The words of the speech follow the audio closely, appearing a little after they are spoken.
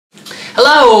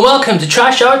Hello and welcome to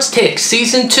Trash Arts Takes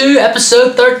Season 2,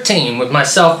 Episode 13 with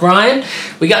myself, Ryan.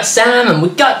 We got Sam and we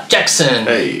got Jackson.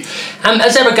 Hey.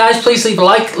 As ever, guys, please leave a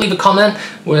like, leave a comment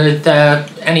with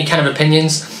any kind of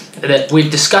opinions that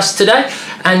we've discussed today.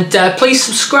 And please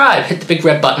subscribe, hit the big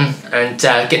red button and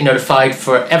get notified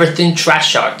for everything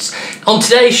Trash Arts. On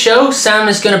today's show, Sam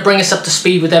is going to bring us up to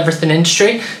speed with everything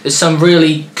industry. There's some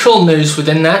really cool news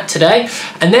within that today.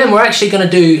 And then we're actually going to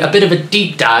do a bit of a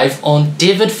deep dive on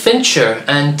David Fincher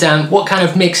and what kind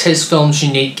of makes his films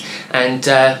unique and,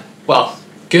 well,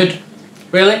 good,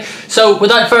 really. So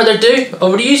without further ado,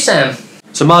 over to you, Sam.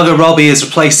 So Margot Robbie is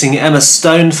replacing Emma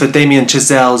Stone for Damien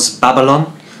Chazelle's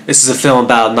Babylon. This is a film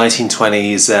about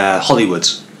 1920s Hollywood.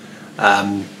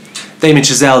 Damien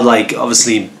Chazelle,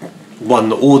 obviously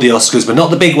won all the Oscars, but not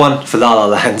the big one for La La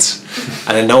Land.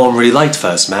 And then no one really liked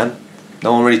First Man.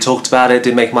 No one really talked about it,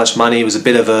 didn't make much money. It was a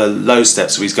bit of a low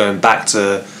step, so he's going back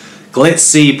to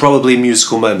glitzy, probably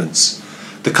musical moments.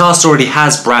 The cast already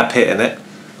has Brad Pitt in it,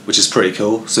 which is pretty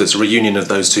cool. So it's a reunion of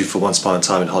those two for Once Upon a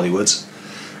Time in Hollywood.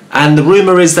 And the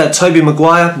rumour is that Tobey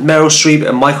Maguire, Meryl Streep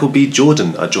and Michael B.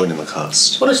 Jordan are joining the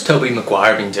cast. What has Tobey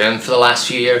Maguire been doing for the last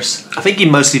few years? I think he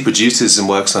mostly produces and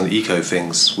works on eco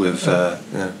things with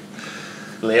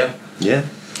Leo? Yeah.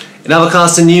 In other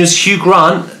casting news, Hugh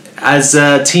Grant has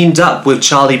teamed up with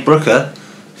Charlie Brooker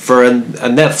for a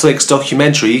Netflix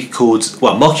documentary called,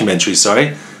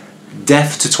 mockumentary,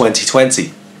 Death to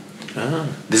 2020.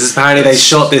 This is apparently they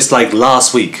shot this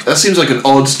last week. That seems like an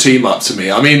odd team up to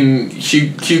me. I mean,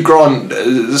 Hugh Grant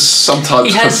sometimes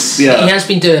he has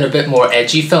been doing a bit more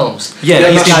edgy films.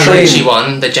 Yeah, he's got an edgy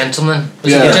one, The Gentleman.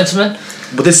 Was it The Gentleman?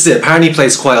 But this is it. Apparently, he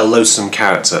plays quite a loathsome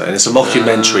character, and it's a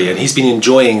mockumentary, and he's been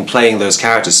enjoying playing those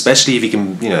characters, especially if he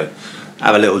can,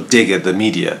 have a little dig at the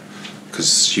media,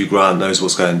 because Hugh Grant knows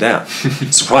what's going down.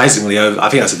 Surprisingly, I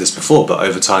think I said this before, but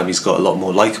over time he's got a lot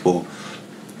more likable.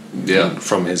 Yeah,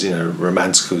 from his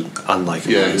romantical unlikable.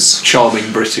 Yeah, his charming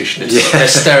Britishness. Yeah,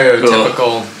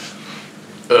 stereotypical.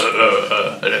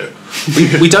 Hello.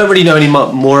 We don't really know any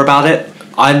more about it.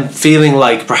 I'm feeling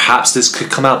like perhaps this could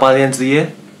come out by the end of the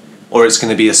year, or it's going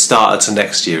to be a starter to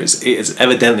next year. It's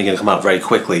evidently going to come out very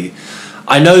quickly.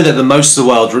 I know that the most of the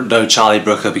world know Charlie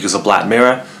Brooker because of Black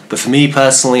Mirror, but for me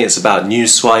personally, it's about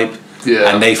Newswipe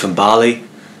and Nathan Barley.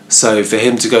 So for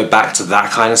him to go back to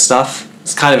that kind of stuff,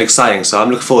 it's kind of exciting, so I'm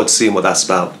looking forward to seeing what that's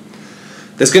about.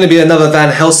 There's going to be another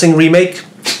Van Helsing remake.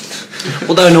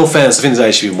 Although in all fairness, I think there's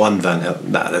actually been one Van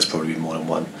Helsing. Nah, there's probably been more than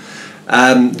one.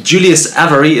 Julius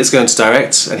Avery is going to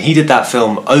direct, and he did that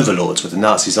film Overlord with the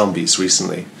Nazi zombies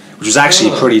recently, which was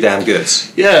actually pretty damn good.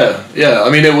 Yeah. I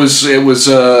mean, it was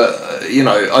over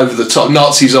the top.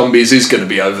 Nazi zombies is going to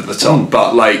be over the top,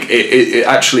 but it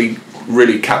actually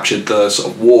really captured the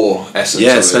sort of war essence.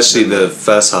 Yeah, of especially it. the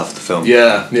first half of the film.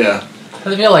 Yeah.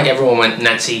 I feel like everyone went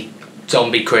Nazi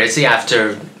zombie crazy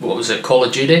after, what was it, Call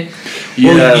of Duty?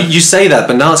 Yeah. Well, you say that,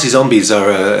 but Nazi zombies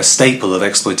are a staple of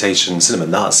exploitation cinema.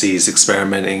 Nazis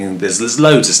experimenting, and there's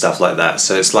loads of stuff like that.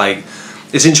 So it's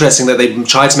interesting that they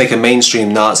tried to make a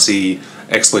mainstream Nazi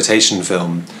exploitation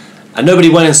film, and nobody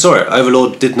went and saw it.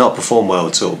 Overlord did not perform well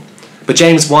at all. But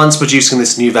James Wan's producing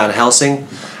this new Van Helsing.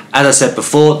 As I said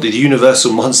before, the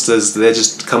Universal monsters, they're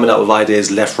just coming up with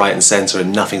ideas left, right and centre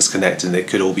and nothing's connected and it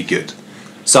could all be good.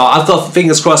 So I've got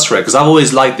fingers crossed for it because I've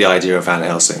always liked the idea of Van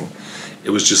Helsing.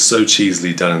 It was just so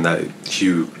cheesily done in that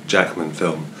Hugh Jackman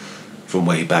film from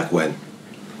way back when.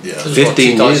 Yeah.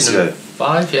 15 years ago.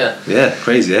 5, yeah. Yeah,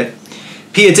 crazy, eh?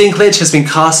 Peter Dinklage has been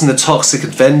cast in The Toxic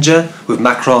Avenger with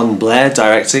Macron Blair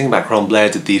directing. Macron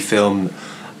Blair did the film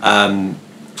I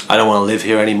Don't Want to Live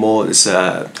Here Anymore. It's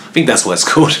I think that's what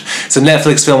it's called. It's a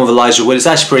Netflix film with Elijah Wood. It's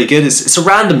actually pretty good. It's a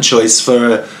random choice for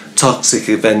a Toxic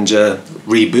Avenger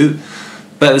reboot.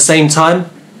 But at the same time,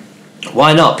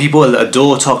 why not? People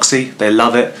adore Toxie. They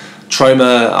love it.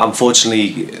 Troma,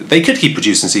 unfortunately, they could keep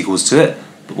producing sequels to it.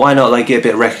 But why not get a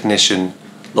bit of recognition?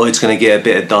 Lloyd's going to get a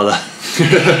bit of dollar.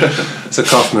 So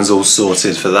Kaufman's all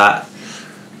sorted for that.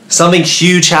 Something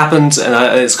huge happened,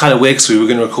 and it's kind of weird because we were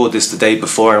going to record this the day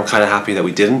before, and I'm kind of happy that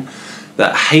we didn't.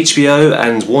 That HBO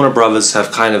and Warner Brothers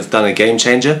have kind of done a game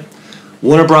changer.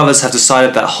 Warner Brothers have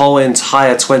decided that whole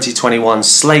entire 2021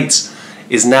 slate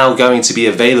is now going to be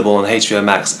available on HBO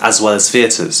Max as well as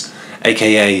theatres,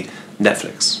 aka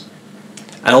Netflix.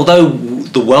 And although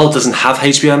the world doesn't have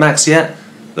HBO Max yet,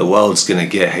 the world's going to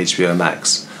get HBO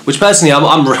Max. Which personally,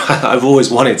 I've always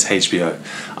wanted HBO.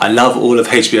 I love all of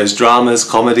HBO's dramas,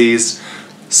 comedies,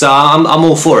 so I'm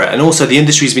all for it. And also, the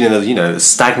industry's been in a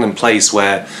stagnant place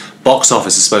where box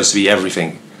office is supposed to be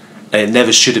everything, And it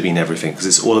never should have been everything, because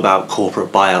it's all about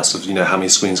corporate buyouts of, you know, how many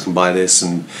screens can buy this,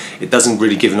 and it doesn't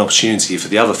really give an opportunity for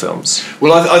the other films.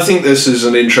 Well, I think this is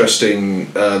an interesting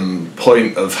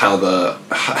point of how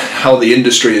the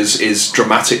industry is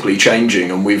dramatically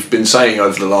changing, and we've been saying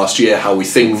over the last year how we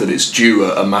think that it's due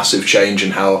a massive change,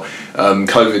 and how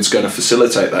COVID's going to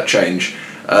facilitate that change.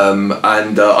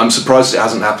 And I'm surprised it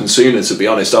hasn't happened sooner, to be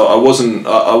honest. I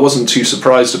wasn't too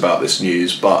surprised about this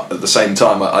news, but at the same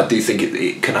time I do think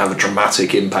it can have a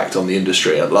dramatic impact on the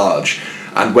industry at large.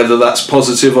 And whether that's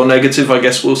positive or negative, I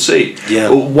guess we'll see.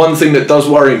 Yeah. One thing that does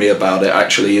worry me about it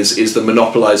actually is the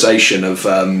monopolisation of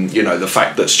the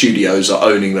fact that studios are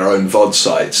owning their own VOD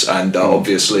sites, and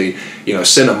obviously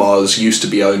cinemas used to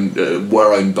be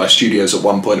were owned by studios at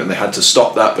one point, and they had to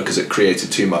stop that because it created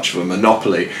too much of a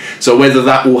monopoly. So whether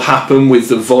that will happen with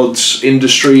the VODs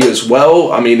industry as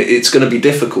well, I mean, it's going to be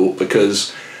difficult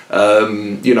because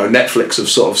Netflix have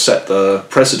sort of set the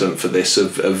precedent for this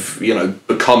of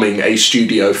becoming a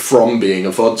studio from being a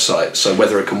VOD site. So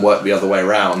whether it can work the other way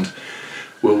around,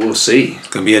 we'll see. It's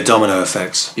going to be a domino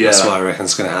effect. Yeah. That's what I reckon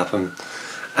is going to happen.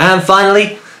 And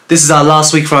finally, this is our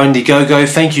last week for our Indiegogo.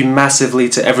 Thank you massively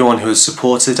to everyone who has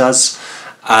supported us.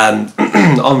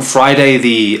 On Friday,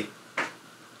 the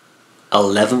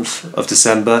 11th of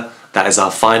December, that is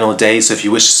our final day. So if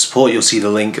you wish to support, you'll see the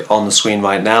link on the screen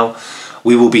right now.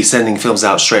 We will be sending films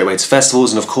out straight away to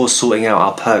festivals, and of course sorting out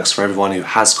our perks for everyone who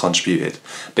has contributed.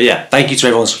 But yeah, thank you to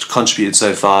everyone who's contributed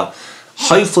so far.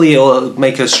 Hopefully it'll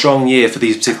make a strong year for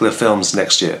these particular films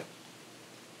next year.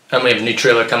 And we have a new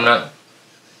trailer coming out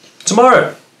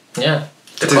tomorrow. Yeah.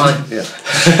 Decline. Yeah.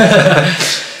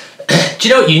 Do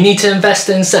you know what you need to invest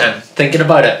in, Sam? Thinking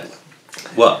about it.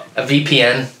 What? A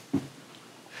VPN.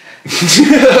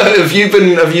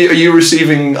 Are you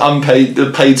receiving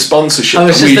paid sponsorship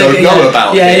that we don't know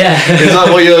about? Yeah. Is that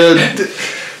what you're...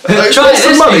 Try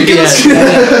some money.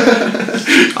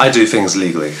 I do things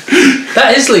legally.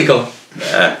 That is legal.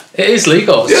 Yeah. It is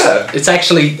legal. Yeah. It's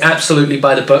actually absolutely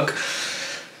by the book.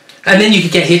 And then you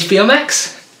could get HBO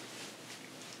Max.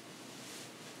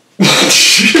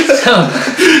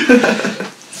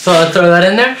 So I'd throw that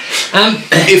in there.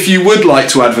 If you would like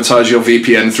to advertise your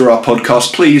VPN through our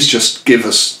podcast, please just give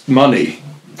us money.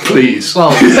 Please. Well,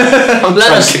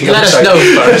 let us know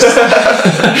first.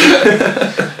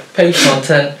 Paid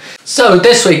content. So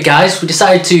this week, guys, we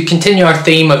decided to continue our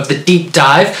theme of the deep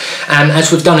dive,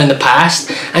 as we've done in the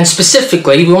past, and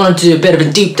specifically we wanted to do a bit of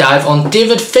a deep dive on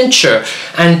David Fincher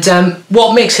and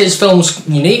what makes his films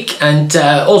unique, and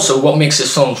also what makes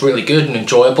his films really good and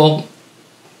enjoyable.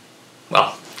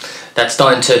 Well, that's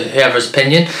down to whoever's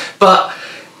opinion, but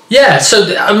yeah.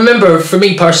 So I remember, for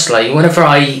me personally, whenever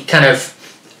I kind of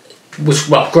was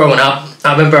growing up,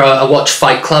 I remember I watched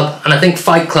Fight Club, and I think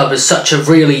Fight Club is such a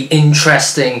really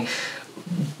interesting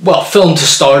film to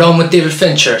start on with David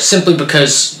Fincher, simply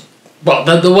because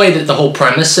the way that the whole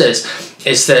premise is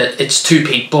that it's two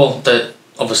people that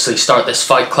obviously start this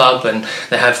fight club, and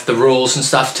they have the rules and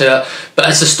stuff to it, but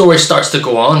as the story starts to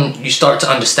go on, you start to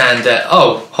understand that,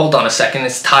 oh, hold on a second,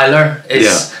 it's Tyler.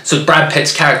 So Brad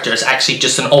Pitt's character is actually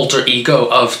just an alter ego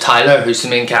of Tyler, who's the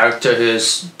main character,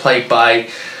 who's played by...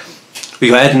 We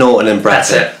got Ed Norton and Brad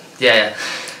Pitt. That's it. Yeah.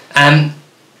 And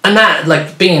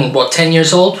that, being 10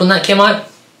 years old when that came out,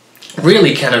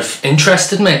 really kind of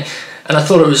interested me, and I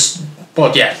thought it was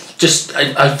just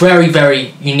a very,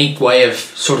 very unique way of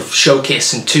sort of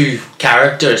showcasing two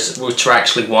characters which were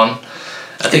actually one.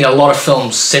 I think a lot of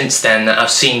films since then that I've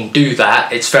seen do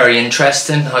that. It's very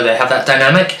interesting how they have that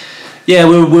dynamic. Yeah,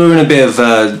 we're in a bit of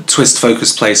a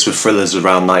twist-focused place with thrillers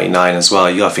around 99 as well.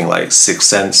 You got, I think, Sixth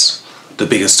Sense, the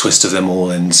biggest twist of them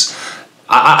all, and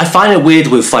I find it weird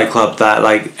with Fight Club that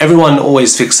everyone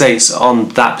always fixates on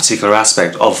that particular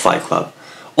aspect of Fight Club,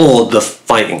 or the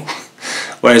fighting.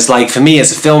 Whereas for me,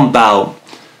 it's a film about,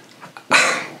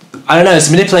 I don't know, it's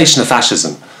a manipulation of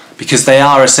fascism, because they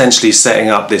are essentially setting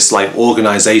up this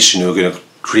organisation who are going to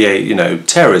create,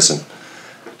 terrorism.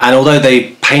 And although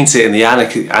they paint it in the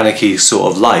anarchy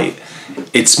sort of light,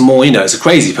 it's more, it's a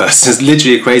crazy person. It's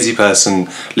literally a crazy person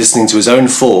listening to his own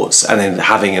thoughts and then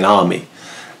having an army.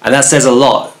 And that says a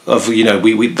lot of,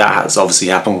 that has obviously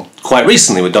happened quite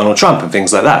recently with Donald Trump and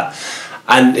things like that.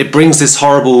 And it brings this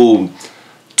horrible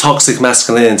toxic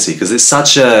masculinity, because it's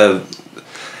such a,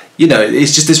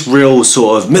 it's just this real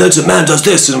sort of militant man does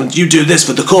this and you do this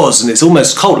for the cause, and it's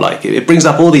almost cult-like. It brings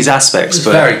up all these aspects. It's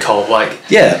very cult-like.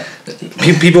 Yeah.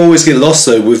 People always get lost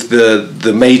though with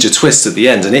the major twist at the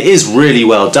end, and it is really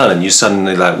well done, and you're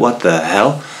suddenly what the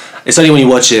hell? It's only when you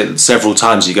watch it several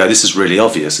times you go, this is really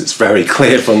obvious. It's very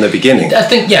clear from the beginning. I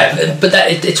think, yeah, but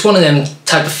it's one of them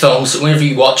type of films that whenever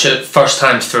you watch it first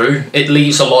time through, it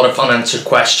leaves a lot of unanswered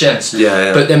questions.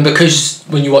 Yeah. But then because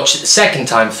when you watch it the second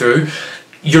time through,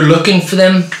 you're looking for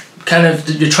them, kind of,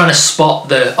 you're trying to spot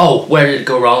where did it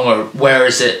go wrong, or where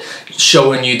is it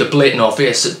showing you the blatant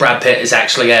obvious that Brad Pitt is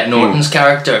actually Ed Norton's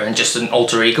character and just an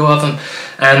alter ego of him.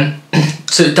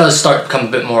 So it does start to become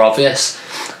a bit more obvious.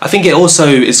 I think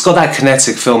it's got that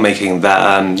kinetic filmmaking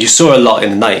that you saw a lot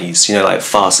in the 90s, you know, like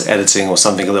fast editing or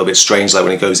something a little bit strange, like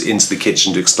when he goes into the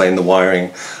kitchen to explain the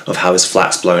wiring of how his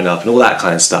flat's blown up and all that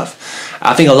kind of stuff.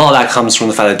 I think a lot of that comes from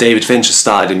the fact that David Fincher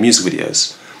started in music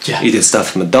videos. Yeah. He did stuff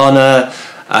for Madonna.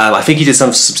 I think he did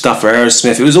some stuff for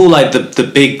Aerosmith. It was all like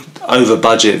the big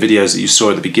over-budget videos that you saw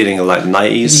at the beginning of like the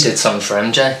 90s. He did some for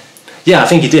MJ. Yeah, I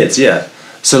think he did, yeah.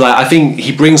 So like, I think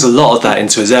he brings a lot of that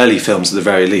into his early films at the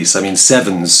very least. I mean,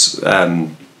 Seven's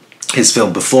his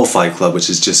film before Fight Club, which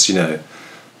is just, you know,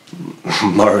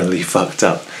 morally fucked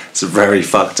up. It's a very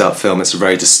fucked up film. It's a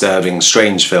very disturbing,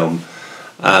 strange film.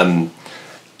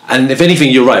 And if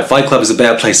anything, you're right. Fight Club is a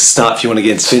better place to start if you want to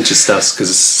get into Fincher stuff,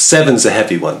 because Seven's a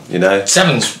heavy one, you know?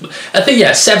 Seven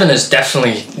is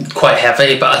definitely quite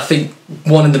heavy, but I think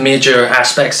one of the major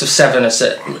aspects of Seven is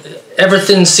that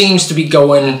everything seems to be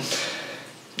going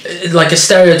like a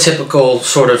stereotypical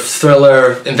sort of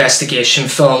thriller investigation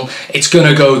film. It's going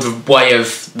to go the way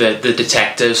of the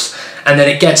detectives, and then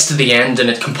it gets to the end and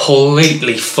it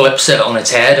completely flips it on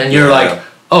its head, and you're like,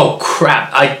 oh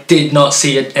crap, I did not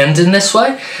see it ending this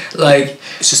way. Like,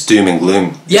 it's just doom and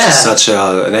gloom. Yeah. It's just such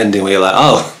an ending where you're like,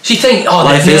 oh. So you think,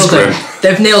 life they've is nailed grim. him.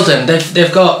 They've nailed him.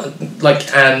 They've got, like,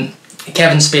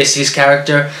 Kevin Spacey's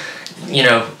character, you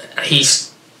know,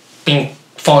 he's been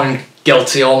found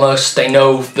guilty almost. They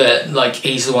know that, like,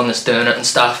 he's the one that's doing it and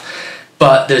stuff.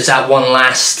 But there's that one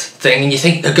last thing, and you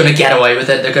think they're going to get away with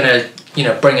it. They're going to, you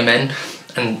know, bring him in,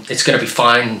 and it's going to be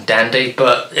fine, dandy.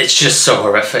 But it's just so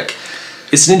horrific.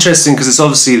 It's interesting because it's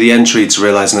obviously the entry to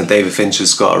realising that David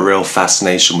Fincher's got a real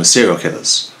fascination with serial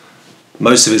killers.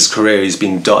 Most of his career he's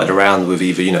been dotted around with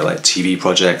either, you know, like TV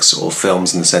projects or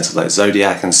films in the sense of like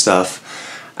Zodiac and stuff.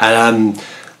 And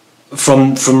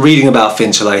from reading about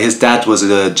Fincher, like his dad was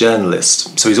a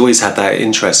journalist, so he's always had that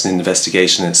interest in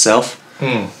investigation itself.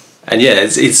 And yeah,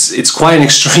 it's quite an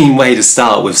extreme way to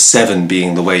start with Seven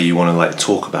being the way you want to like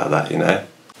talk about that, you know.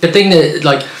 The thing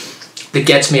that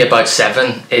gets me about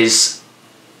Seven is,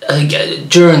 I think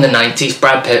during the 90s,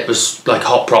 Brad Pitt was like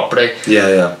hot property.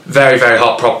 Yeah. Very, very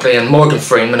hot property, and Morgan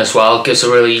Freeman as well gives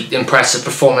a really impressive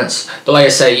performance. But like I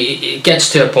say, it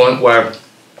gets to a point where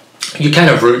you're kind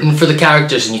of rooting for the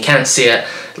characters and you can't see it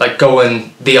like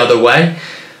going the other way.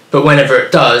 But whenever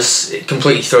it does, it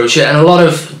completely throws you. And a lot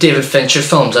of David Fincher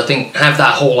films, I think, have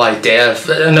that whole idea of,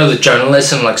 I know the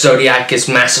journalism, like Zodiac is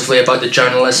massively about the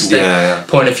journalistic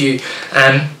point of view.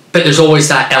 But there's always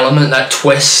that element, that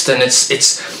twist, and it's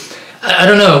I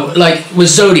don't know, like with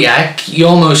Zodiac, you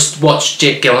almost watch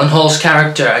Jake Gyllenhaal's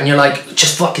character and you're like,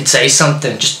 just fucking say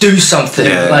something, just do something,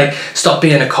 like stop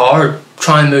being a coward,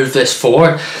 try and move this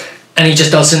forward. And he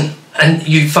just doesn't, and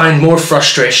you find more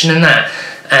frustration in that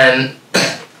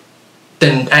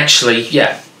than actually,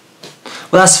 Well,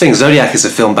 that's the thing, Zodiac is a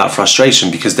film about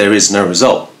frustration because there is no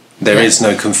result. There is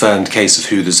no confirmed case of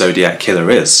who the Zodiac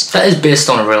killer is. That is based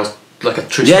on a real, like a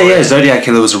true story. Yeah, Zodiac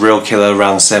Killer was a real killer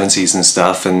around the 70s and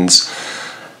stuff, and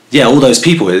yeah, all those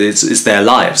people, it's their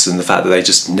lives and the fact that they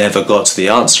just never got to the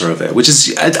answer of it, which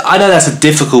is, I know that's a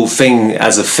difficult thing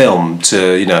as a film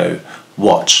to, you know,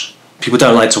 watch. People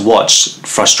don't like to watch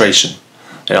frustration.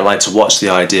 They don't like to watch the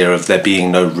idea of there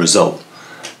being no result.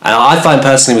 And I find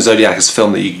personally with Zodiac as a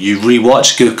film that you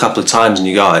rewatch, give it a couple of times and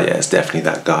you go, oh yeah, it's definitely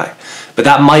that guy. But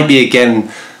that might be,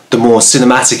 again, the more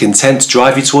cinematic intent to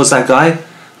drive you towards that guy,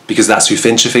 because that's who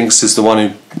Fincher thinks is the one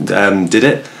who did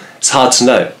it. It's hard to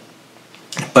know.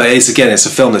 But it's a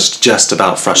film that's just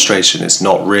about frustration. It's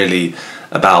not really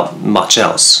about much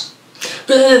else.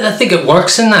 But I think it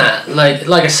works in that. Like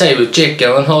I say, with Jake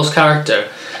Gyllenhaal's character,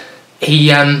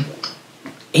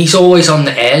 he's always on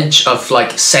the edge of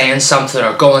like saying something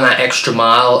or going that extra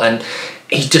mile, and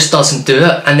he just doesn't do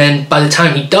it. And then by the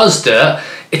time he does do it,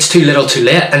 it's too little too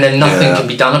late, and then nothing can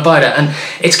be done about it. And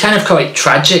it's kind of quite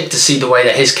tragic to see the way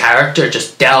that his character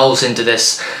just delves into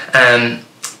this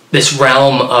this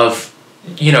realm of,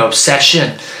 you know,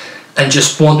 obsession and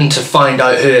just wanting to find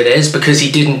out who it is because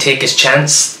he didn't take his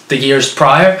chance the years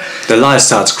prior. Their lives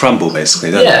start to crumble,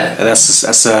 basically, don't they? And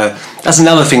that's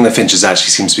another thing that Fincher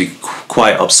actually seems to be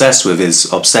quite obsessed with,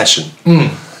 is obsession,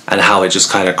 and how it just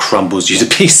kind of crumbles you to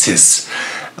pieces.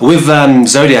 With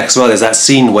Zodiac as well, there's that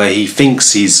scene where he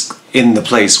thinks he's in the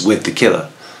place with the killer.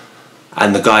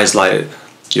 and the guy's like,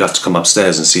 you have to come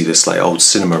upstairs and see this like old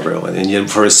cinema reel, and you,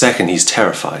 for a second he's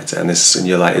terrified, and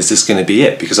you're like, is this going to be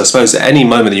it? Because I suppose at any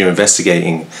moment that you're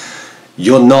investigating,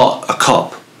 you're not a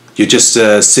cop. You're just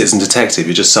a citizen detective.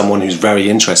 You're just someone who's very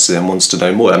interested and wants to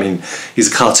know more. I mean,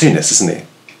 he's a cartoonist, isn't he?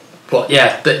 Well,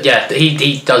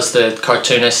 he does the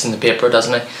cartoonist in the paper,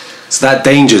 doesn't he? So that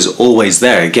danger's always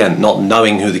there. Again, not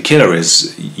knowing who the killer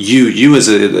is. You as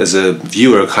a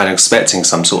viewer are kind of expecting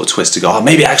some sort of twist to go, oh,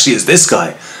 maybe actually it's this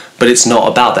guy. But it's not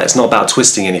about that. It's not about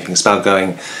twisting anything. It's about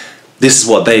going, this is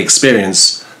what they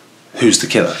experience. Who's the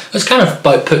killer? It's kind of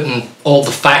about putting all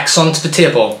the facts onto the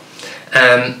table,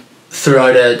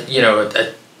 throughout a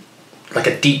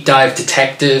deep dive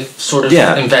detective sort of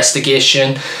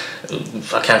investigation.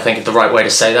 I can't think of the right way to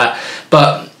say that,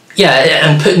 but yeah,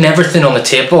 and putting everything on the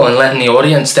table and letting the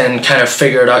audience then kind of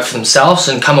figure it out for themselves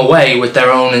and come away with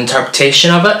their own interpretation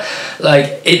of it.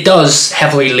 Like, it does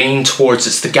heavily lean towards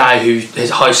it's the guy who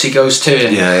his house he goes to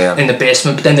in the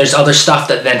basement, but then there's other stuff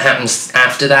that then happens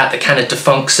after that kind of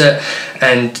defunks it,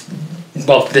 and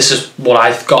well, this is what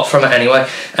I've got from it anyway,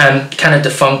 kind of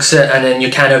defunks it, and then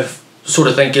you kind of sort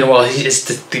of thinking, well, it's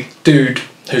the dude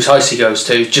whose house he goes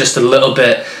to just a little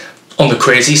bit on the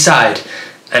crazy side,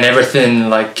 and everything,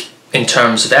 like, in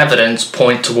terms of evidence,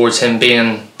 point towards him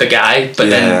being the guy, but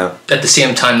then at the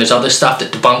same time there's other stuff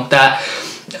that debunk that.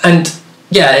 And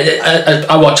yeah,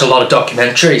 I watch a lot of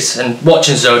documentaries, and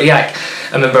watching Zodiac,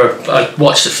 I remember I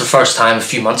watched it for the first time a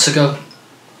few months ago,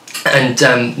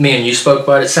 and me and you spoke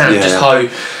about it, Sam, just how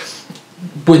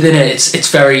within it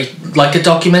it's very like a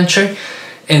documentary.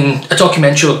 In a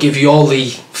documentary will give you all the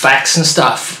facts and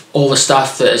stuff, all the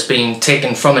stuff that has been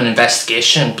taken from an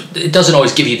investigation, but it doesn't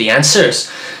always give you the answers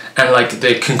and like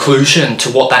the conclusion to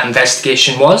what that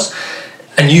investigation was,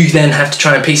 and you then have to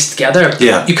try and piece it together.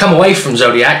 You come away from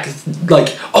Zodiac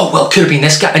like, oh well, it could have been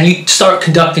this guy, and you start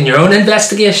conducting your own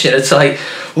investigation. It's like,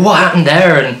 what happened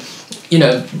there, and you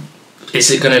know,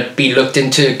 is it going to be looked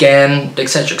into again,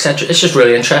 etc., etc. It's just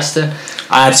really interesting.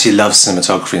 I actually love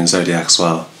cinematography in Zodiac as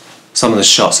well. Some of the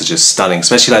shots are just stunning,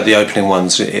 especially like the opening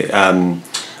ones where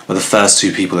the first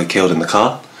two people are killed in the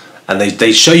car, and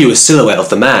they show you a silhouette of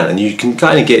the man, and you can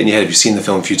kind of get in your head, if you've seen the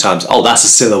film a few times, oh, that's a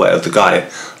silhouette of the guy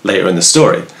later in the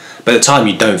story. But at the time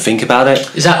you don't think about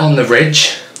it. Is that on the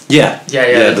ridge? Yeah,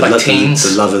 like teens?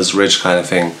 The Lover's Ridge kind of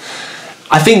thing.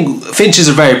 I think Finch is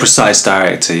a very precise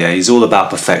director. Yeah, he's all about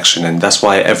perfection, and that's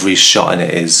why every shot in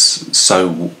it is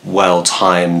so well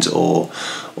timed, or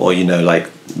you know, like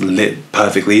lit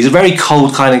perfectly. He's a very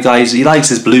cold kind of guy. He likes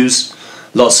his blues,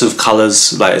 lots of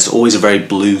colours. Like, it's always a very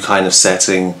blue kind of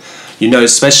setting. You know,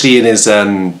 especially in his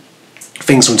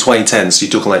things from 2010. So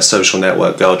you're talking like Social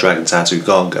Network, Girl, Dragon Tattoo,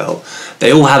 Gone Girl.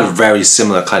 They all have a very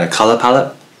similar kind of colour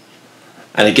palette.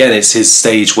 And again, it's his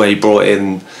stage where he brought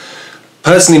in,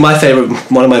 personally, one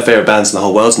of my favourite bands in the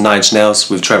whole world is Nine Inch Nails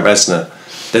with Trent Reznor.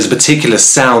 There's a particular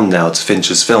sound now to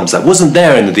Fincher's films that wasn't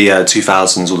there in the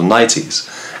 2000s or the 90s,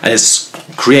 and it's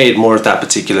created more of that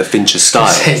particular Fincher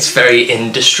style. It's very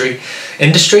industrial.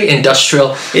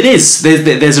 It is.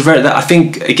 There's a very, I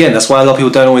think, again, that's why a lot of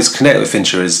people don't always connect with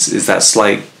Fincher, is that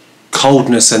slight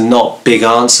coldness and not big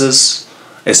answers.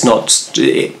 It's not,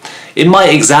 it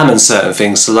might examine certain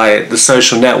things. So like The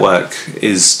Social Network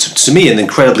is to me an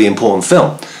incredibly important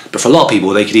film, but for a lot of people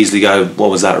they could easily go, what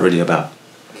was that really about?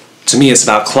 To me, it's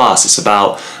about class, it's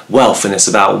about wealth, and it's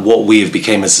about what we have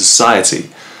become as a society.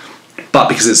 But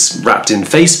because it's wrapped in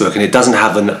Facebook and it doesn't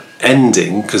have an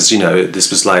ending, because, you know,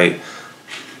 this was like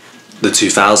the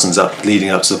 2000s leading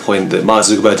up to the point that Mark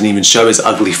Zuckerberg didn't even show his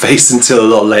ugly face until a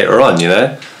lot later on, you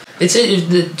know?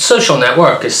 The Social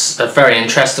Network is a very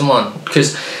interesting one,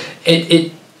 because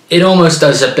it almost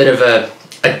does a bit of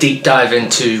a deep dive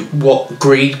into what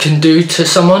greed can do to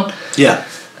someone. Yeah.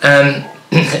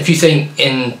 If you think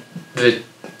in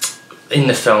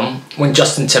the film, when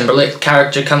Justin Timberlake's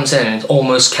character comes in, it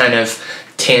almost kind of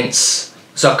taints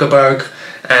Zuckerberg,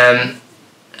 and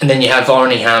then you have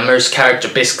Armie Hammer's character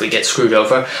basically get screwed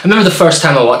over. I remember the first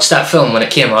time I watched that film when it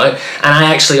came out, and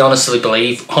I actually honestly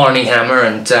believe Armie Hammer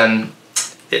and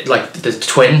like the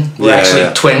twin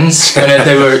were twins, and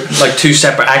they were like two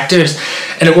separate actors,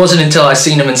 and it wasn't until I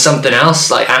seen him in something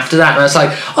else like after that, and I was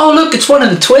like, oh look, it's one of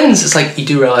the twins. It's like, you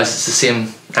do realise it's the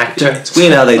same actor. It's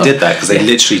weird how they did that, because they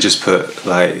literally just put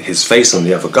like his face on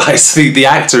the other guy. So the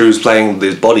actor who's playing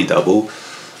the body double,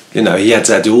 you know, he had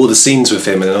to do all the scenes with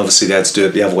him, and then obviously they had to do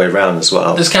it the other way around as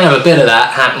well. There's kind of a bit of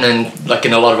that happening like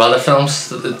in a lot of other films.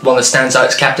 The one that stands out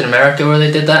is Captain America, where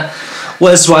they did that.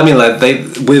 Well, that's what I mean, like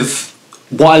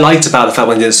what I liked about the fact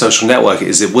when they did Social Network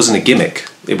is it wasn't a gimmick.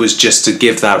 It was just to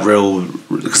give that real,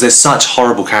 because they're such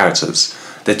horrible characters.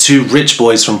 They're two rich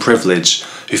boys from privilege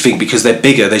who think because they're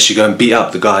bigger they should go and beat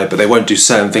up the guy, but they won't do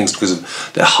certain things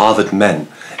because they're Harvard men,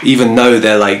 even though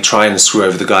they're like trying to screw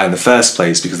over the guy in the first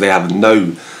place because they have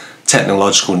no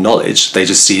technological knowledge. They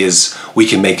just see as we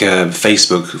can make a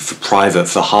Facebook for private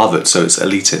for Harvard, so it's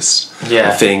elitist,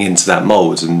 and fitting into that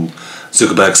mold. And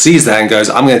Zuckerberg sees that and goes,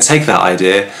 I'm going to take that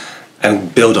idea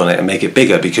and build on it and make it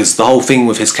bigger, because the whole thing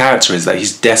with his character is that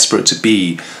he's desperate to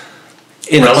be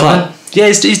in a club. Yeah,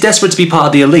 he's desperate to be part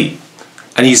of the elite,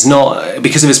 and he's not,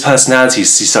 because of his personality.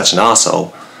 He's such an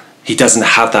arsehole. He doesn't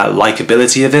have that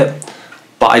likability of it.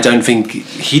 But I don't think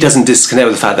he doesn't disconnect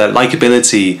with the fact that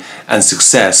likability and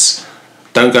success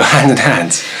don't go hand in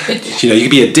hand. You know, you could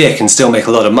be a dick and still make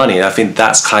a lot of money, and I think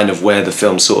that's kind of where the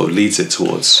film sort of leads it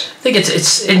towards. I think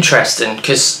it's interesting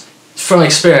because from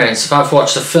experience, if I've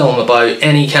watched a film about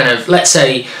any kind of, let's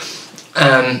say,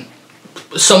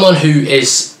 someone who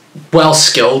is well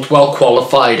skilled, well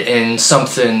qualified in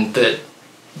something that,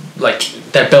 like,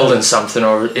 they're building something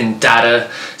or in data,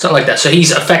 something like that. So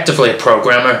he's effectively a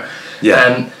programmer.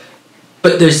 Yeah.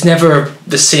 But there's never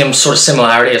the same sort of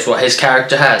similarity as what his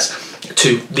character has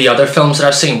to the other films that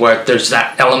I've seen, where there's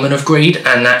that element of greed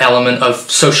and that element of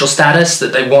social status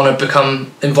that they want to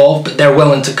become involved, but they're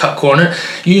willing to cut corner.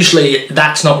 Usually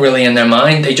that's not really in their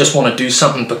mind. They just want to do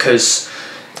something because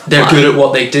they're good at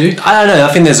what they do. I don't know.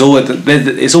 I think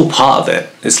it's all part of it.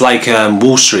 It's like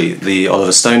Wall Street, the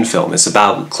Oliver Stone film. It's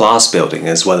about class building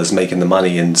as well as making the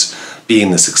money and being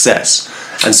the success.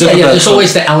 And so there's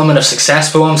always the element of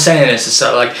success, but what I'm saying is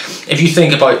that, like, if you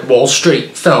think about Wall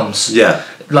Street films,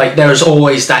 like, there's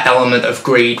always that element of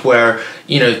greed where,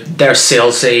 you know, they're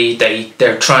salesy,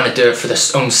 they're trying to do it for their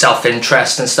own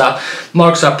self-interest and stuff.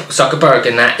 Mark Zuckerberg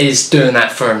in that is doing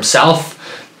that for himself,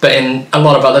 but in a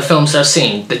lot of other films I've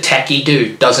seen, the techie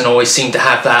dude doesn't always seem to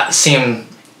have that same,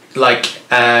 like,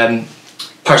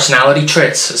 personality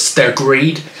traits. It's their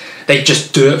greed. They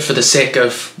just do it for the sake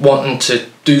of wanting to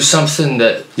do something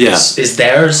that is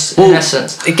theirs, in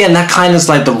essence. Again, that kind of is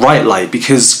like the right light,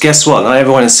 because guess what? Not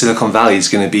everyone in Silicon Valley is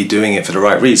going to be doing it for the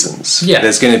right reasons. Yeah.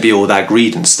 There's going to be all that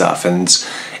greed and stuff, and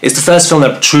it's the first film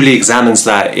that truly examines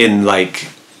that in, like,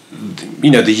 you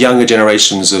know, the younger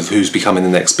generations of who's becoming the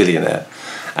next billionaire.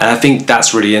 And I think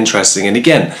that's really interesting. And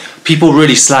again, people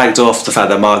really slagged off the fact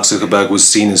that Mark Zuckerberg was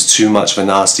seen as too much of a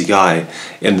nasty guy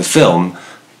in the film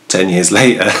 10 years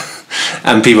later.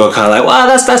 And people are kind of like, well,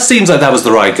 that seems like that was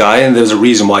the right guy, and there's a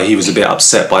reason why he was a bit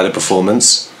upset by the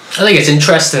performance. I think it's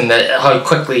interesting that how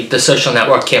quickly the social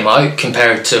network came out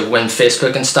compared to when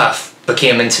Facebook and stuff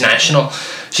became international.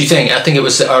 So I think it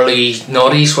was the early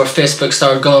noughties where Facebook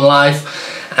started going live,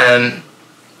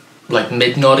 like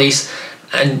mid-noughties,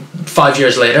 and 5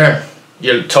 years later,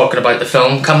 you're talking about the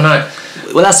film coming out.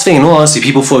 Well, that's the thing. In all honesty,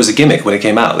 people thought it was a gimmick when it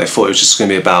came out. They thought it was just going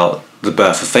to be about the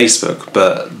birth of Facebook.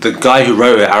 But the guy who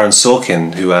wrote it, Aaron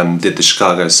Sorkin, who did the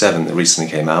Chicago 7 that recently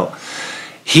came out,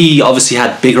 he obviously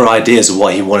had bigger ideas of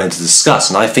what he wanted to discuss.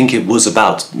 And I think it was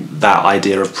about that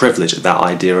idea of privilege, that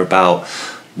idea about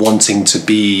wanting to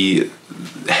be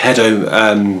head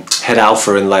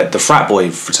alpha in, like, the frat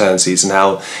boy fraternities, and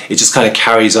how it just kind of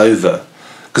carries over.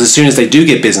 Because as soon as they do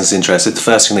get business interested, the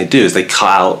first thing they do is they cut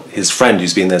out his friend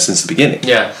who's been there since the beginning.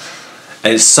 Yeah.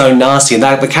 And it's so nasty. And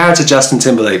that the character Justin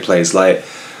Timberlake plays, like,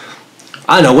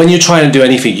 I don't know, when you're trying to do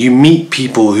anything, you meet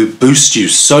people who boost you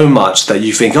so much that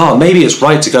you think, oh, maybe it's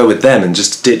right to go with them and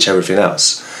just ditch everything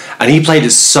else. And he played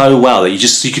it so well that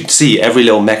you could see every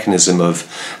little mechanism of,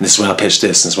 this is when I pitched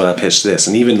this, and this is when I pitched this.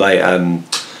 And even, like,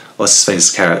 what's his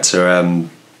face's character? I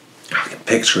can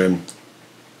picture him.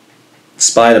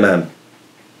 Spider-Man.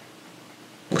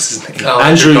 What's his name? Oh,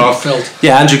 Andrew Garfield.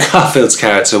 Yeah, Andrew Garfield's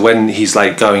character, when he's,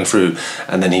 like, going through,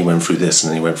 and then he went through this,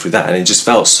 and then he went through that, and it just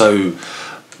felt so...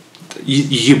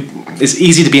 it's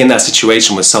easy to be in that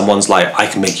situation where someone's like, I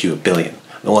can make you $1 billion.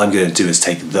 And all I'm going to do is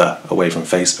take the away from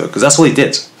Facebook, because that's what he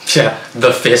did. Yeah, the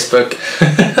Facebook.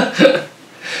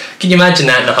 Can you imagine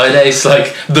that nowadays?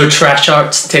 Like, the trash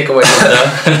arts take away from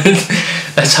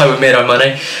the. That's how we made our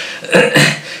money.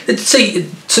 See,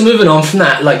 so moving on from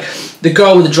that, like, The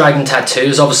Girl with the Dragon Tattoo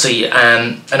is obviously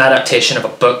an adaptation of a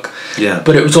book. Yeah.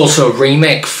 But it was also a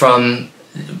remake from,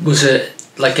 was it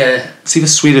like a... It's either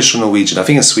Swedish or Norwegian. I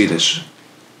think it's Swedish.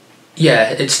 Yeah,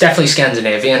 it's definitely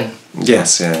Scandinavian.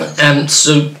 Yes, yeah.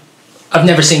 So I've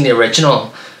never seen the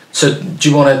original. So do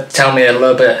you want to tell me a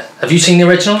little bit? Have you seen the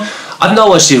original? I've not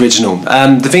watched the original.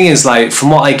 The thing is, like,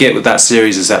 from what I get with that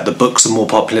series is that the books are more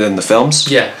popular than the films.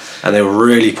 Yeah. And they were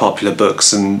really popular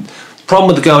books. And the problem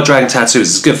with The Girl with the Dragon Tattoo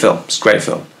is it's a good film. It's a great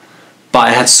film. But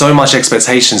it had so much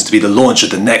expectations to be the launch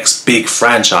of the next big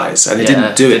franchise, and it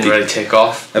didn't do it. Didn't really take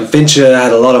off. And Fincher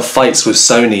had a lot of fights with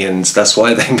Sony, and that's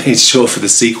why they made sure for the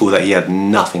sequel that he had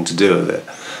nothing to do with it.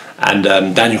 And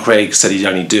Daniel Craig said he'd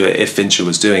only do it if Fincher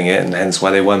was doing it, and hence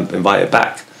why they weren't invited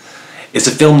back. It's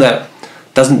a film that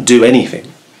doesn't do anything.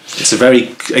 It's a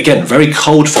very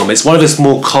cold film. It's one of his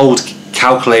more cold,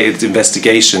 calculated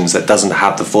investigations that doesn't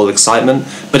have the full excitement,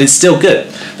 but it's still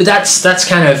good. But that's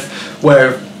kind of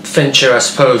where Fincher, I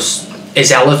suppose,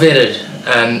 is elevated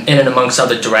in and amongst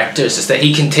other directors, is that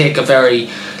he can take a very,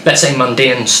 let's say,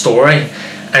 mundane story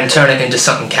and turn it into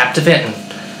something captivating.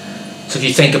 So if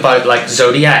you think about like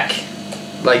Zodiac,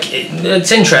 like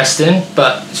it's interesting,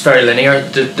 but it's very linear.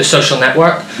 The Social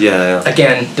Network. Yeah.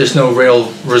 Again, there's no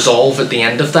real resolve at the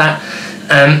end of that.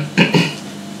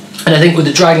 And I think with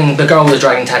the girl with the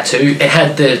dragon tattoo, it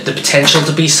had the potential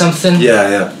to be something.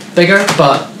 Bigger,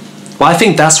 but. Well, I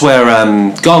think that's where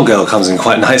Gone Girl comes in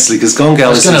quite nicely, because Gone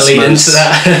Girl is into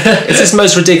that. It's his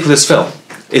most ridiculous film.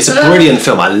 It's a brilliant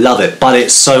film. I love it, but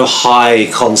it's so high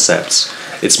concept.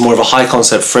 It's more of a high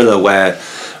concept thriller where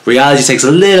reality takes a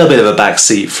little bit of a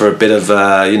backseat for a bit of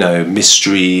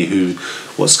mystery,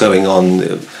 what's going on.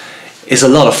 It's a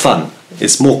lot of fun.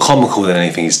 It's more comical than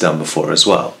anything he's done before as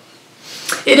well.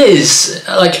 It is.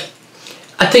 Like,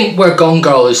 I think where Gone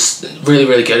Girl is really,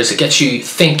 really good is it gets you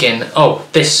thinking, oh,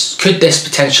 could this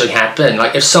potentially happen?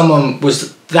 Like, if someone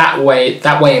was that way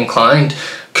inclined,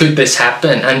 could this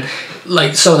happen? And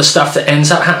like some of the stuff that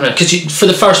ends up happening, because for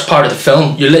the first part of the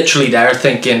film, you're literally there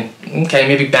thinking, okay,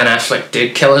 maybe Ben Affleck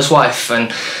did kill his wife,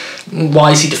 and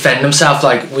why is he defending himself?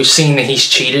 Like, we've seen that he's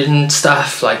cheated and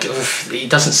stuff. Like, he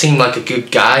doesn't seem like a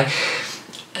good guy.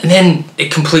 And then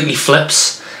it completely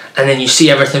flips, and then you see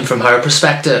everything from her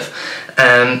perspective.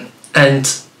 And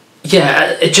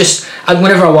yeah, it just,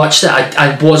 whenever I watched it,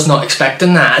 I was not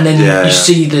expecting that. And then you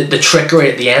see the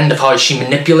trickery at the end of how she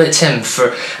manipulates him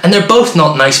and they're both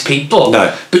not nice people.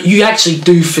 No. But you actually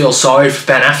do feel sorry for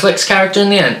Ben Affleck's character in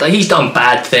the end. Like, he's done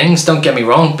bad things, don't get me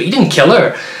wrong, but he didn't kill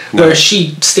her. No. Whereas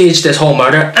she staged this whole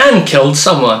murder and killed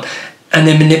someone and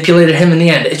then manipulated him in the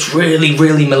end. It's really,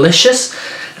 really malicious.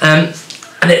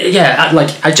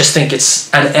 I just think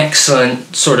it's an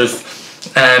excellent sort of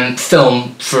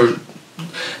film for,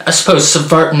 I suppose,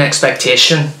 subverting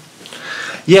expectation.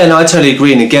 Yeah, no, I totally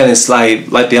agree. And again, it's like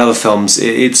the other films,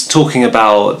 it's talking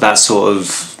about that sort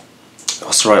of,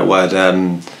 what's the right word,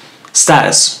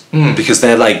 status. Because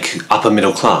they're like upper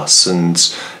middle class, and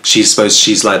she's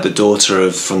like the daughter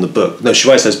from the book. No, she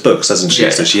writes those books, doesn't she?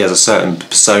 So she has a certain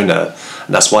persona,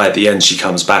 and that's why at the end she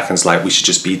comes back and it's like, we should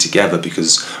just be together,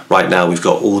 because right now we've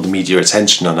got all the media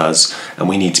attention on us and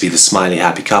we need to be the smiley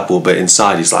happy couple, but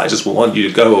inside he's like, I just want you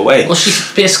to go away. Well, she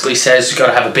basically says you've got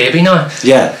to have a baby now.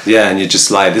 Yeah, and you're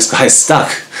just like, this guy's stuck.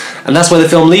 And that's where the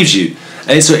film leaves you.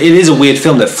 And it is a weird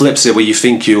film that flips it, where you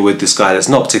think you're with this guy that's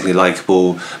not particularly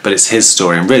likeable, but it's his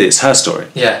story, and really it's her story.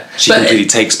 Yeah. She completely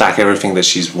takes back everything that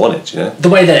she's wanted, you know? The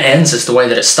way that it ends is the way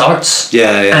that it starts.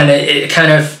 Yeah. And it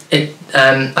kind of, I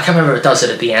can't remember if it does it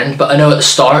at the end, but I know at the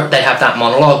start they have that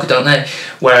monologue, don't they?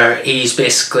 Where he's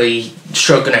basically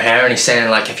stroking her hair and he's saying,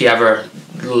 like, if you ever,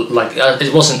 like,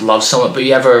 it wasn't love someone, but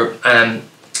you ever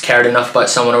cared enough about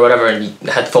someone or whatever and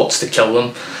you had thoughts to kill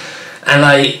them. And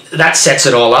like, that sets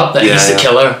it all up that he's the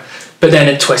killer, but then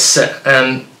it twists it,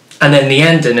 and then the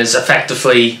ending is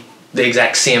effectively the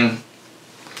exact same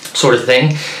sort of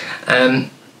thing.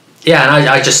 And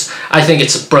I think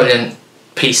it's a brilliant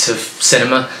piece of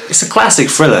cinema. It's a classic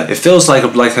thriller. It feels like a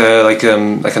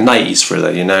 90s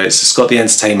thriller, you know. It's got the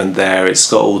entertainment there. It's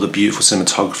got all the beautiful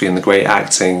cinematography and the great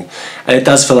acting, and it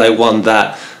does feel like one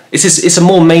that it's a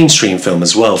more mainstream film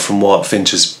as well from what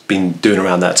Fincher's been doing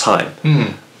around that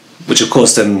time. Which of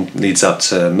course then leads up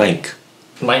to Mank.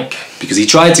 Because he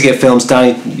tried to get films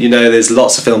done, you know, there's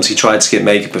lots of films he tried to get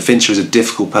made, but Fincher is a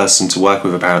difficult person to work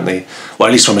with apparently. Well,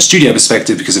 at least from a studio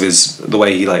perspective, because of the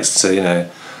way he likes to, you know,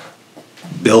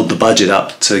 build the budget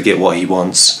up to get what he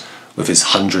wants with his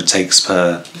 100 takes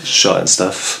per shot and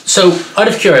stuff. So, out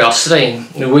of curiosity,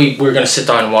 we're going to sit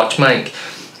down and watch Mank,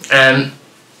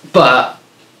 but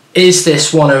is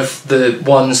this one of the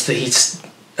ones that he's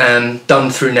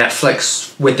done through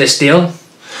Netflix with this deal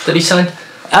that he signed?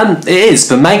 It is,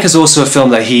 but Mank is also a film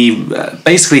that he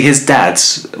basically his dad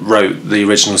wrote the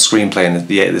original screenplay in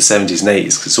the 70s and 80s,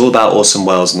 because it's all about Orson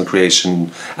Welles and the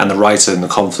creation and the writer and the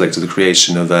conflict of the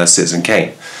creation of Citizen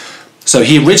Kane. So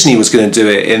he originally was going to do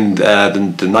it in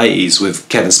the 90s with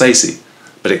Kevin Spacey,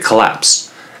 but it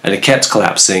collapsed, and it kept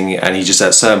collapsing, and he just at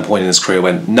a certain point in his career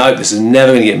went, no, this is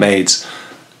never going to get made,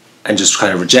 and just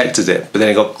kind of rejected it. But then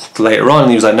it got later on and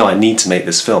he was like, no, I need to make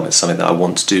this film. It's something that I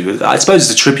want to do. I suppose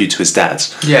it's a tribute to his dad.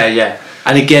 Yeah.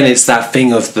 And again, it's that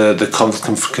thing of the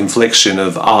confliction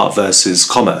of art versus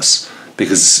commerce.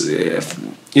 Because,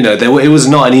 you know, it was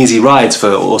not an easy ride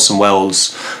for Orson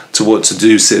Welles to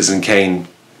do Citizen Kane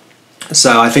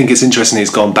So I think it's interesting he's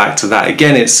gone back to that.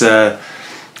 Again, it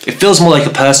feels more like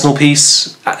a personal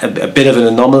piece, a bit of an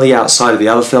anomaly outside of the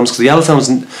other films, because the other films,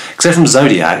 except from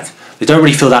Zodiac, they don't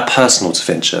really feel that personal to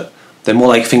Fincher. They're more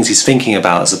like things he's thinking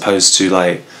about as opposed to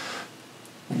like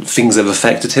things that have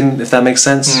affected him, if that makes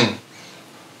sense. Mm.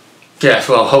 Yeah,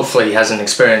 well, hopefully he hasn't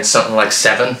experienced something like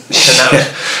Seven.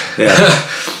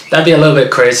 That'd be a little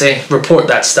bit crazy. Report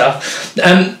that stuff.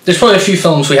 There's probably a few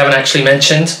films we haven't actually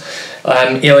mentioned.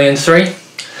 Alien 3.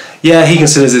 Yeah, he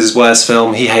considers it his worst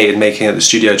film. He hated making it. The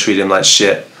studio treated him like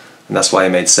shit, and that's why he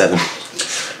made Seven.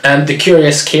 The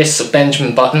Curious Case of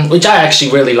Benjamin Button, which I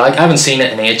actually really like. I haven't seen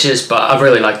it in ages, but I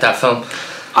really like that film.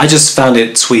 I just found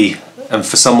it twee, and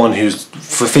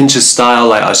for Fincher's style,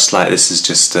 like I was just like, this is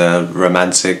just a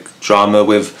romantic drama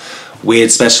with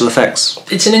weird special effects.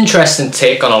 It's an interesting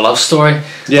take on a love story.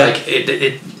 Yeah, like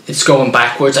it's going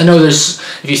backwards. I know there's,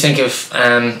 if you think of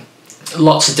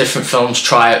lots of different films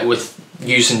try it with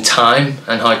using time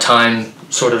and how time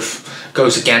sort of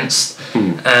goes against.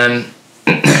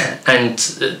 And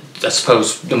I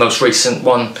suppose the most recent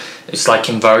one is like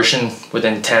Inversion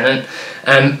within Tenet.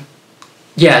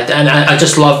 Yeah, and I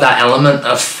just love that element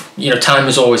of, you know, time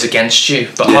is always against you,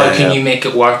 but how can you make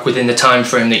it work within the time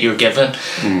frame that you're given?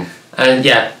 And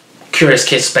yeah, Curious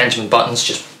Case of Benjamin Button's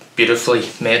just beautifully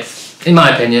made, in my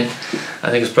opinion. I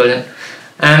think it's brilliant.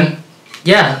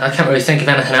 Yeah, I can't really think of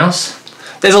anything else.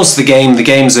 There's also The Game. The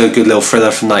Game's a good little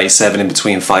thriller from '97 in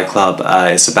between Fight Club.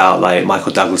 It's about like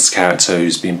Michael Douglas' character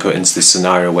who's been put into this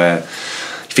scenario where you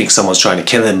think someone's trying to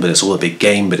kill him, but it's all a big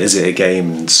game. But is it a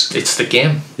game? And it's the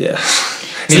game. Yeah,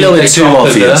 it's a little bit too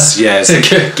obvious. Yeah, it's a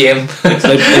good game.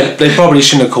 they probably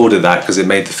shouldn't have called it that because it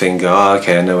made the thing go, oh,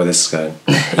 okay, I know where this is going.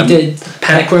 You did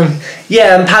Panic Room.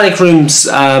 Yeah, and Panic Room's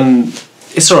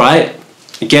it's all right.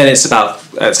 Again, it's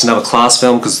another class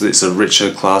film because it's a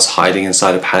richer class hiding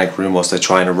inside a panic room whilst they're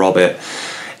trying to rob it.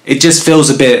 It just feels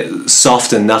a bit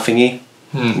soft and nothingy.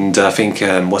 And I think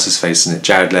what's his face in it,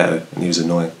 Jared Leto, and he was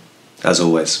annoying, as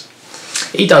always.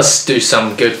 He does do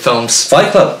some good films.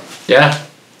 Fight Club. Yeah,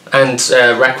 and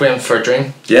Requiem for a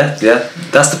Dream. Yeah,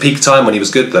 that's the peak time when he was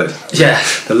good though. Yeah,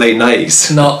 the late '90s.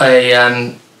 Not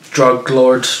a drug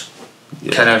lord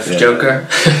kind of Joker.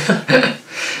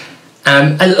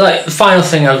 And like the final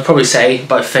thing I would probably say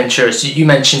about Fincher is, you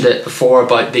mentioned it before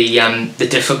about the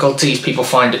difficulties. People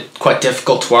find it quite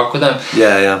difficult to work with him.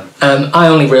 Yeah. I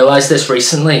only realised this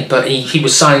recently, but he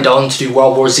was signed on to do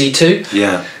World War Z 2.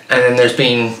 Yeah. And then there's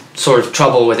been sort of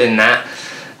trouble within that.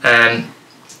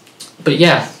 But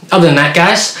yeah, other than that,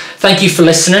 guys, thank you for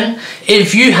listening.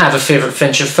 If you have a favourite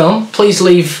Fincher film, please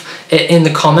leave it in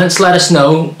the comments. Let us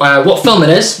know what film it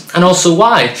is and also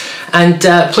why. And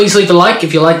please leave a like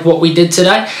if you like what we did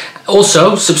today.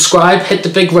 Also, subscribe, hit the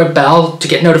big red bell to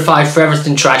get notified for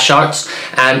everything Trash Arts.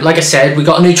 And like I said, we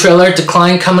got a new trailer,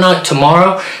 Decline, coming out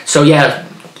tomorrow. So yeah,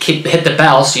 hit the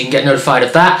bell so you can get notified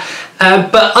of that.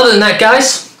 But other than that,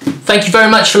 guys, thank you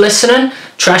very much for listening.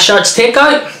 Trash Arts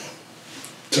Takeout.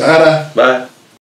 Ta-da. Bye.